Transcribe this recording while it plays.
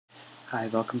Hi,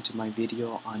 welcome to my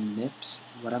video on MIPS.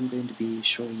 What I'm going to be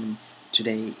showing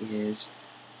today is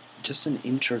just an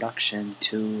introduction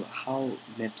to how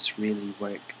MIPS really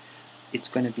work. It's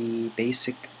going to be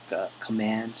basic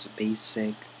commands,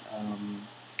 basic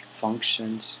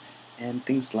functions, and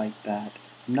things like that.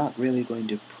 I'm not really going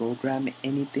to program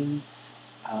anything.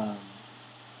 Um,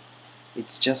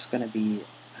 it's just going to be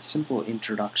a simple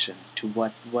introduction to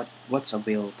what's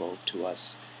available to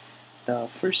us. The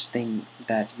first thing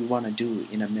that you want to do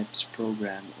in a MIPS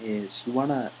program is you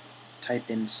want to type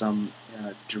in some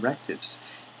directives.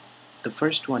 The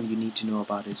first one you need to know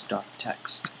about is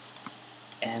 .text,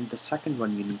 and the second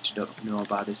one you need to know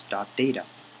about is .data.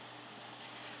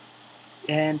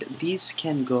 And these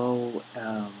can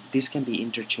these can be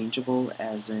interchangeable,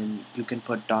 as in you can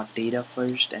put .data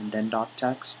first and then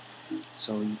 .text.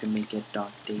 So you can make it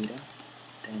 .data,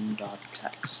 then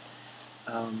 .text.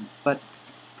 But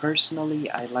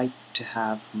personally, I like to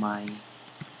have my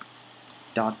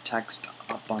 .text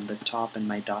up on the top and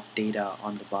my .data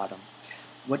on the bottom.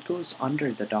 What goes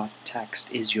under the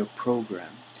 .text is your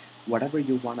program. Whatever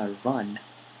you want to run,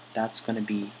 that's going to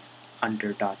be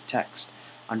under .text.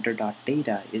 Under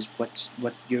 .data is what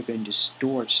you're going to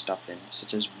store stuff in,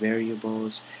 such as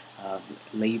variables,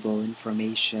 label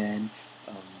information,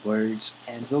 words,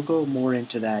 and we'll go more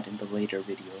into that in the later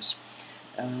videos.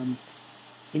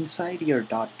 Inside your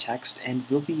 .text, and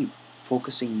we'll be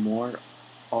focusing more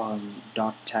on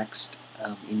 .text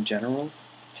in general.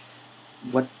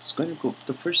 What's going to go,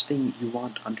 the first thing you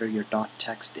want under your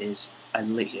 .text is a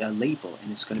label,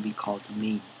 and it's going to be called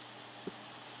main.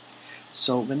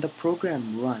 So when the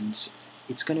program runs,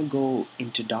 it's going to go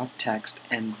into .text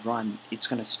and run. It's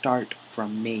going to start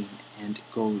from main and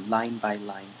go line by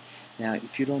line. Now,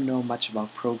 if you don't know much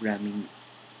about programming,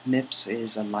 MIPS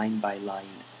is a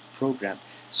line-by-line program.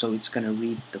 So it's going to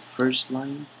read the first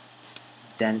line,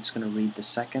 then it's going to read the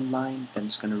second line, then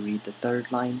it's going to read the third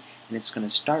line, and it's going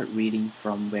to start reading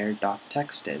from where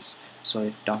 .text is. So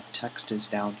if .text is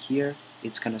down here,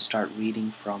 it's going to start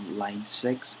reading from line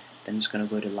 6, then it's going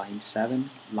to go to line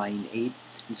 7, line 8, and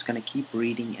it's going to keep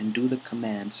reading and do the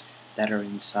commands that are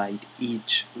inside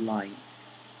each line.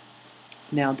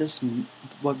 Now this,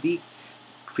 what we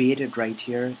created right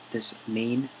here, this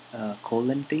main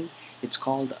colon thing, it's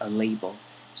called a label.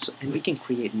 So, and we can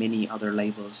create many other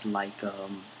labels like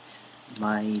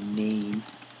my name,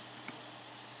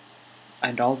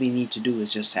 and all we need to do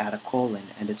is just add a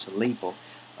colon and it's a label.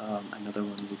 Another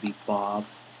one would be Bob,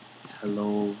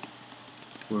 hello,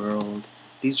 world.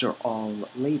 These are all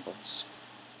labels,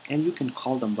 and you can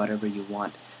call them whatever you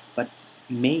want, but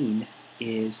main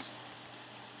is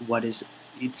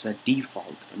it's a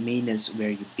default. Main is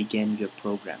where you begin your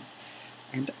program,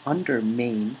 and under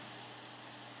main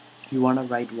you want to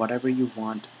write whatever you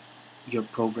want your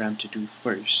program to do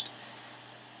first.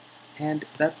 And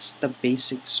that's the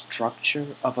basic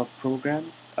structure of a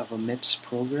program, of a MIPS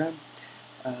program.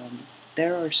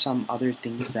 There are some other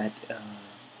things that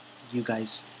you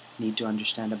guys need to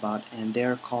understand about, and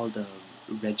they're called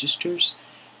registers.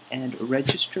 And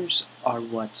registers are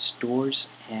what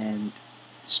stores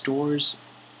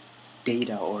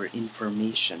data or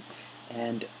information.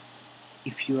 And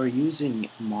if you are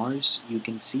using MARS, you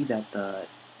can see that the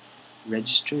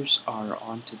registers are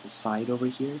onto the side over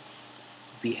here.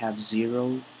 We have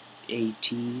 0,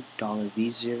 AT,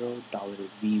 $V0,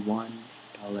 $V1,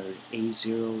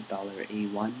 $A0,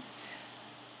 $A1.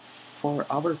 For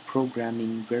our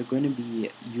programming, we're going to be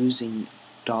using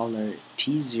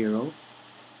 $T0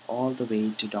 all the way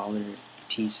to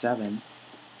 $T7,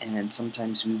 and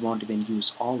sometimes we won't even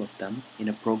use all of them. In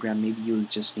a program, maybe you'll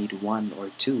just need 1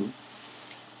 or 2.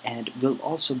 And we'll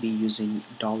also be using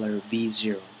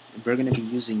 $V0. We're going to be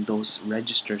using those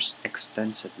registers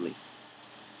extensively.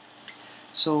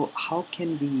 So how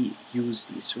can we use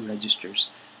these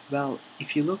registers? Well,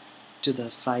 if you look to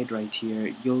the side right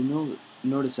here, you'll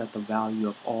notice that the value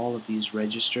of all of these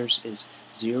registers is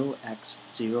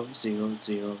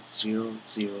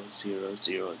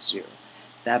 0x00000000.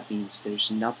 That means there's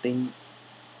nothing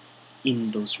in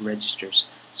those registers.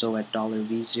 So at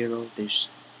 $V0, there's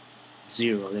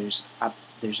 0.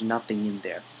 There's nothing in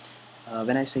there.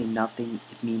 When I say nothing,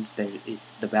 it means that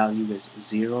the value is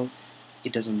 0.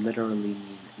 It doesn't literally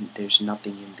mean there's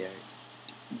nothing in there.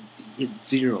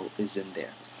 0 is in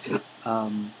there.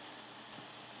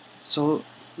 So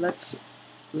let's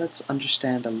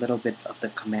understand a little bit of the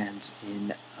commands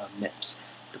in MIPS.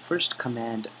 The first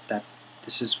command,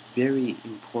 this is very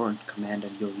important command,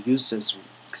 and you'll use this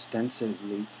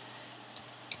extensively.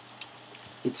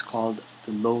 It's called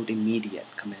the load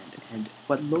immediate command. And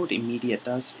what load immediate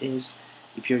does is,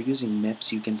 if you're using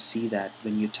MIPS, you can see that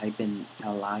when you type in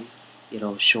li,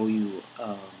 it'll show you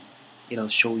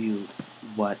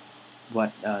what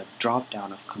drop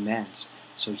down of commands.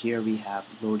 So here we have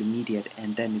load immediate,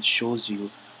 and then it shows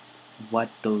you what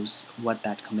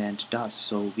that command does.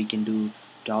 So we can do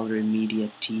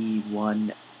 $immediate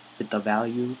t1 with the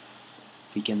value.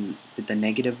 We can, with the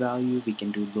negative value, we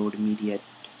can do load immediate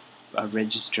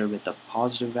register with a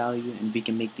positive value, and we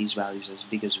can make these values as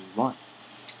big as we want.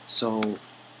 So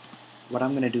what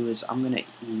I'm going to do is I'm going to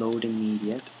load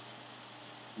immediate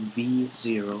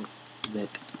v0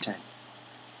 with 10.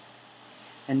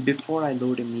 And before I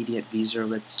load immediate v0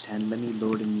 with 10, let me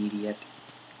load immediate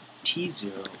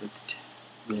t0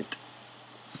 with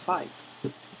 5.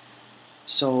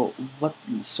 So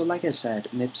like I said,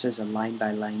 MIPS is a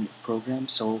line-by-line program.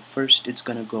 So first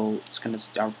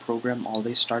our program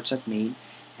always starts at main,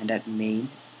 and at main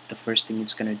the first thing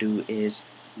it's gonna do is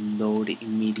load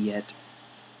immediate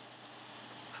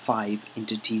 5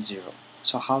 into t0.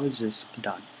 So how is this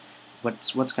done?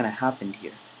 What's gonna happen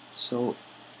here? So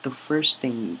the first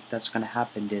thing that's gonna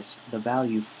happen is the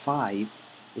value 5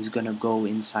 is gonna go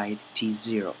inside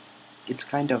t0. It's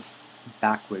kind of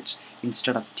backwards.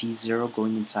 Instead of t0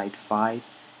 going inside 5,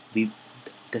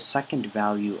 the second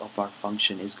value of our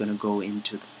function is going to go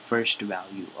into the first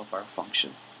value of our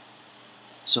function.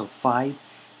 So 5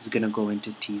 is going to go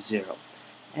into t0.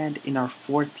 And in our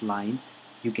fourth line,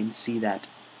 you can see that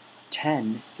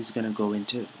 10 is going to go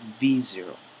into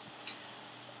v0.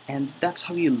 And that's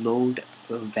how you load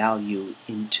a value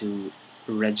into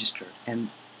a register. And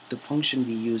the function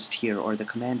we used here, or the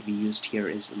command we used here,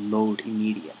 is load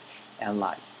immediate,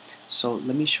 li. So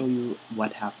let me show you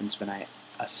what happens when I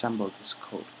assemble this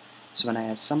code. So when I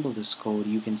assemble this code,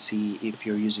 you can see, if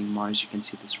you're using MARS, you can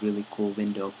see this really cool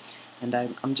window. And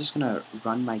I'm just going to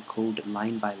run my code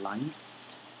line by line.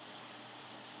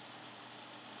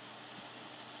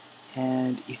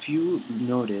 And if you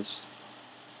notice,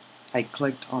 I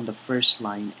clicked on the first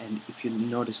line, and if you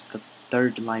notice, the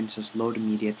third line says load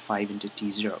immediate 5 into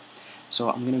t0. So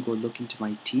I'm going to go look into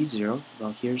my t0.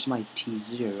 Well, here's my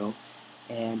t0,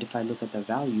 and if I look at the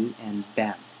value, and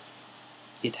bam,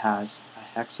 it has a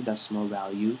hexadecimal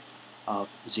value of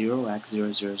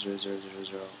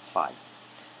 0x000005.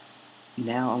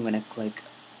 Now I'm going to click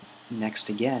next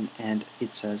again, and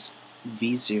it says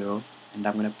v0, and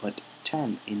I'm going to put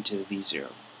 10 into v0.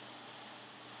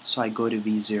 So I go to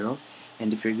v0,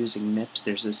 and if you're using MIPS,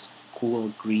 there's this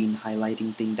cool green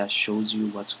highlighting thing that shows you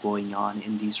what's going on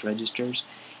in these registers.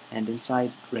 And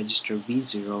inside register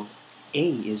v0, A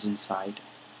is inside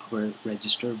our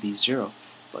register v0.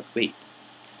 But wait,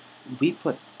 we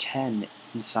put 10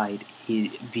 inside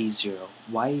v0.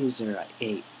 Why is there an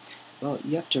A? Well,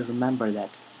 you have to remember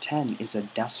that 10 is a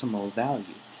decimal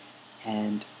value,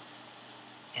 and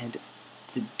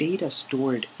the data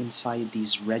stored inside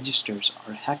these registers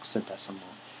are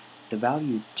hexadecimal. The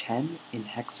value 10 in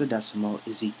hexadecimal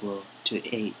is equal to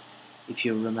 8. If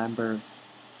you remember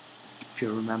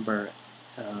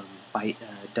by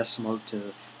decimal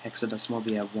to hexadecimal,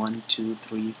 we have 1, 2,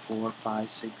 3, 4, 5,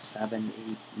 6, 7,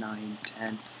 8, 9,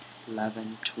 10,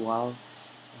 11, 12,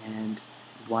 and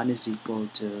 1 is equal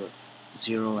to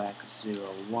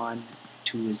 0x01,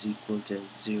 2 is equal to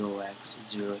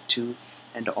 0x02,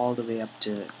 and all the way up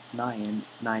to 9.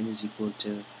 9 is equal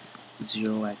to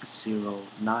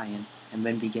 0x09, and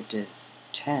when we get to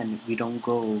 10, we don't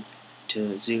go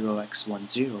to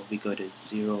 0x10, we go to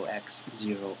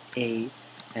 0x0a,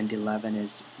 and 11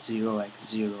 is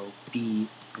 0x0b,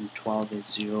 and 12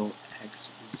 is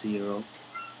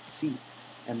 0x0c,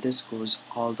 and this goes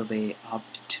all the way up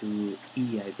to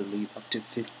E, I believe, up to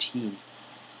 15.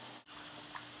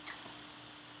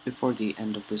 Before the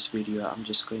end of this video, I'm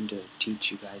just going to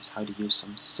teach you guys how to use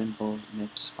some simple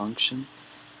MIPS function.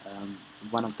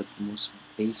 One of the most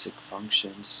basic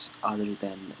functions other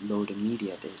than load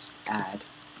immediate is add.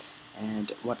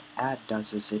 And what add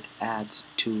does is it adds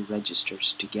two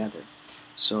registers together.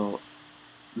 So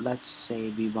let's say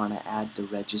we want to add the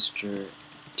register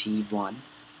T1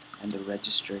 and the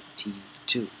register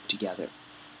T2 together.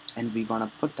 And we want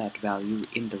to put that value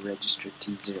in the register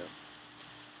T0.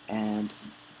 And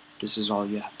this is all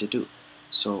you have to do.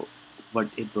 So what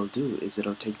it will do is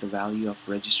it'll take the value of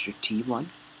register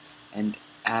T1 and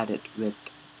add it with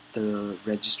the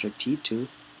register T2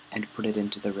 and put it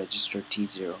into the register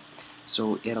T0.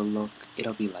 So it'll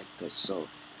be like this. So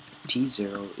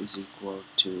T0 is equal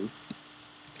to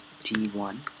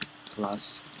T1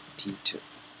 plus T2.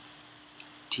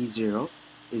 T0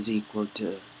 is equal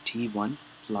to T1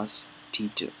 plus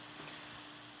T2.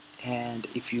 And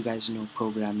if you guys know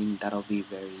programming, that'll be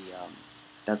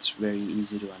that's very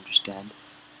easy to understand.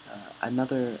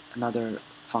 Another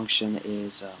function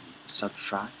is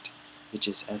subtract. which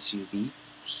is sub.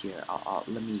 Here,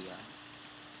 let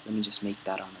me just make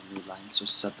that on a new line. So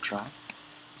subtract.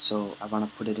 So I want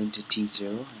to put it into T0,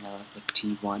 and I want to put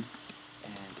T1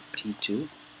 and T2,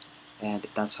 and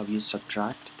that's how you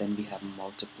subtract. Then we have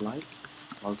multiply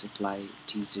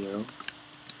T0,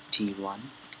 T1,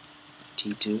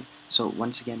 T2. So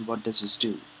once again, what does this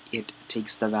do? It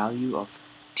takes the value of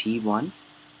T1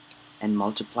 and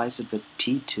multiplies it with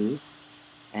T2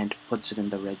 and puts it in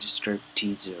the register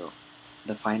T0.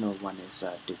 The final one is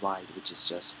divide, which is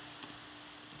just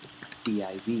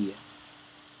div,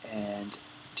 and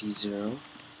T0,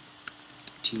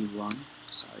 T1,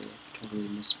 sorry, I totally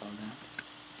misspelled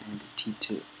that, and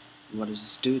T2. What does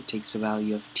this do? It takes the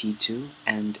value of T2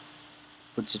 and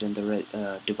puts it in the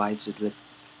divides it with,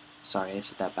 sorry, I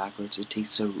said that backwards. It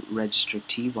takes a register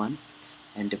T1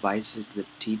 and divides it with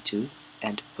T2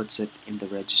 and puts it in the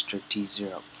register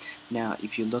T0. Now,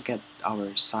 if you look at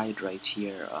our side right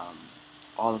here,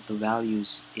 all of the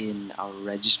values in our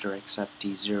register except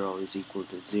T0 is equal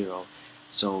to 0.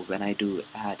 So when I do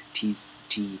add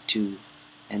T2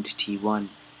 and T1,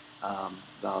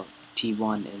 well,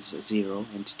 T1 is 0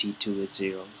 and T2 is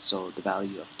 0, so the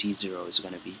value of T0 is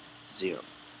going to be 0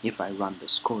 if I run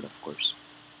this code, of course.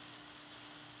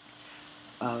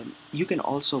 You can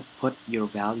also put your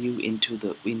value into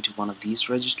one of these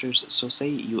registers. So say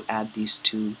you add these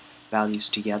two values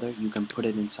together, you can put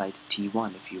it inside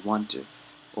T1 if you want to,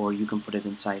 or you can put it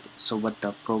inside. So what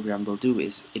the program will do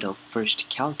is it'll first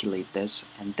calculate this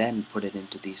and then put it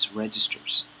into these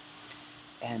registers.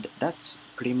 And that's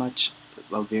pretty much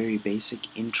a very basic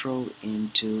intro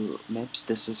into MIPS.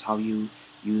 This is how you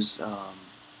use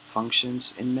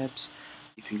functions in MIPS.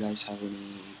 If you guys have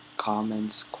any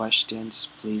comments, questions,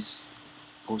 please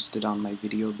post it on my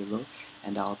video below,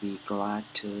 and I'll be glad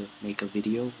to make a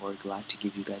video or glad to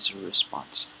give you guys a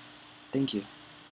response. Thank you.